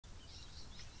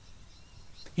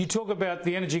You talk about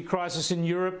the energy crisis in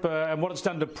Europe and what it's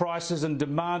done to prices and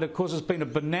demand. Of course, it's been a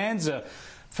bonanza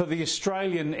for the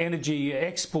Australian energy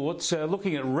exports,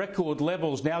 looking at record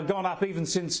levels now, gone up even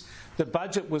since the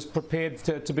budget was prepared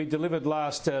to be delivered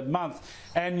last month.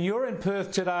 And you're in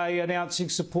Perth today announcing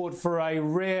support for a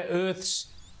rare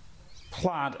earths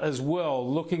plant as well,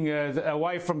 looking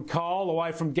away from coal,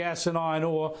 away from gas and iron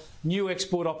ore, new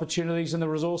export opportunities in the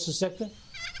resources sector?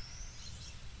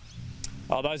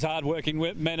 Oh, those hard-working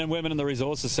men and women in the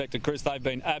resources sector, Chris, they've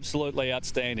been absolutely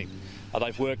outstanding.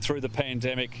 They've worked through the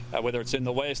pandemic, whether it's in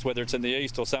the west, whether it's in the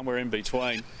east or somewhere in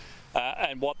between.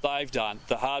 And what they've done,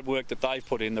 the hard work that they've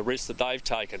put in, the risks that they've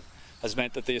taken, has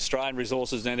meant that the Australian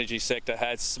resources and energy sector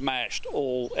has smashed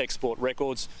all export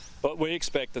records. But we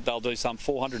expect that they'll do some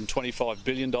 $425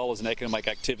 billion in economic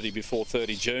activity before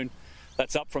 30 June.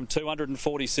 That's up from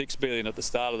 $246 billion at the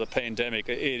start of the pandemic.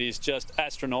 It is just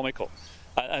astronomical.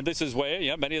 And this is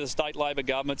where many of the state Labor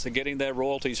governments are getting their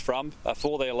royalties from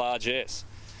for their largesse.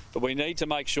 But we need to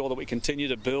make sure that we continue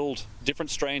to build different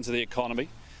strands of the economy.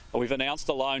 We've announced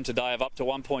a loan today of up to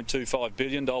 $1.25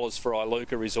 billion for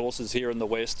Iluka Resources here in the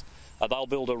West. They'll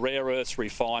build a rare earths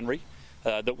refinery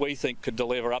that we think could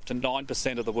deliver up to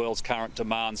 9% of the world's current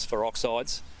demands for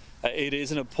oxides. It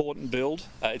is an important build.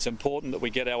 It's important that we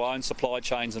get our own supply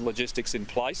chains and logistics in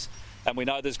place. And we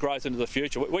know there's growth into the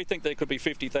future. We think there could be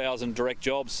 50,000 direct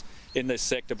jobs in this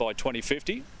sector by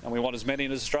 2050, and we want as many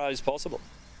in Australia as possible.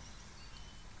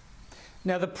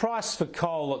 Now, the price for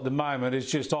coal at the moment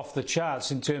is just off the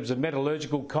charts in terms of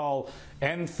metallurgical coal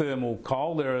and thermal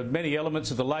coal. There are many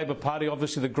elements of the Labor Party.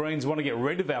 Obviously, the Greens want to get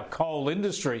rid of our coal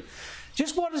industry.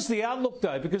 Just what is the outlook,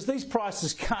 though? Because these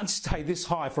prices can't stay this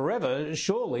high forever,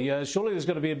 surely. Surely there's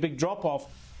going to be a big drop-off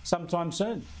sometime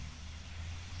soon.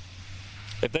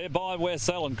 If they're buying, we're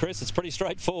selling, Chris. It's pretty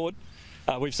straightforward.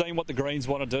 We've seen what the Greens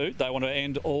want to do. They want to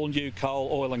end all new coal,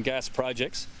 oil and gas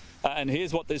projects. And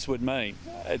here's what this would mean.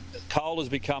 Coal has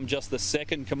become just the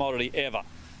second commodity ever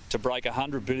to break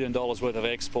 $100 billion worth of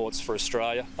exports for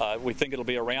Australia. We think it'll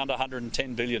be around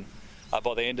 $110 billion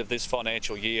by the end of this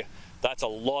financial year. That's a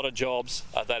lot of jobs.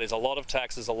 That is a lot of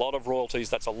taxes, a lot of royalties.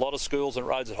 That's a lot of schools and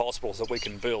roads and hospitals that we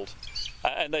can build.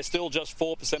 And they're still just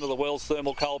 4% of the world's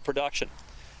thermal coal production.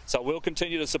 So we'll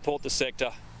continue to support the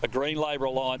sector. A Green Labor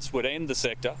alliance would end the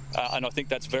sector, and I think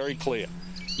that's very clear.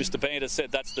 Mr Band has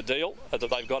said that's the deal, that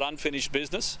they've got unfinished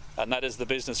business, and that is the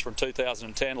business from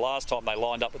 2010, last time they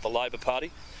lined up with the Labor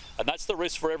Party. And that's the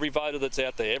risk for every voter that's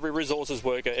out there, every resources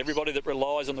worker, everybody that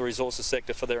relies on the resources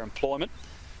sector for their employment.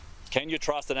 Can you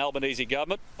trust an Albanese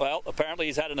government? Well, apparently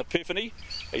he's had an epiphany.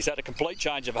 He's had a complete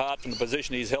change of heart from the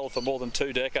position he's held for more than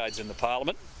 2 decades in the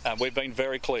Parliament. And we've been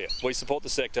very clear. We support the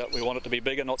sector. We want it to be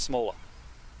bigger, not smaller.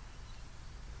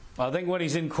 I think when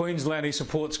he's in Queensland, he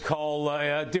supports coal.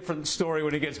 A different story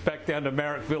when he gets back down to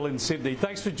Marrickville in Sydney.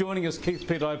 Thanks for joining us, Keith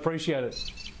Pitt. I appreciate it.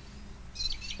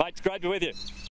 Mate, it's great to be with you.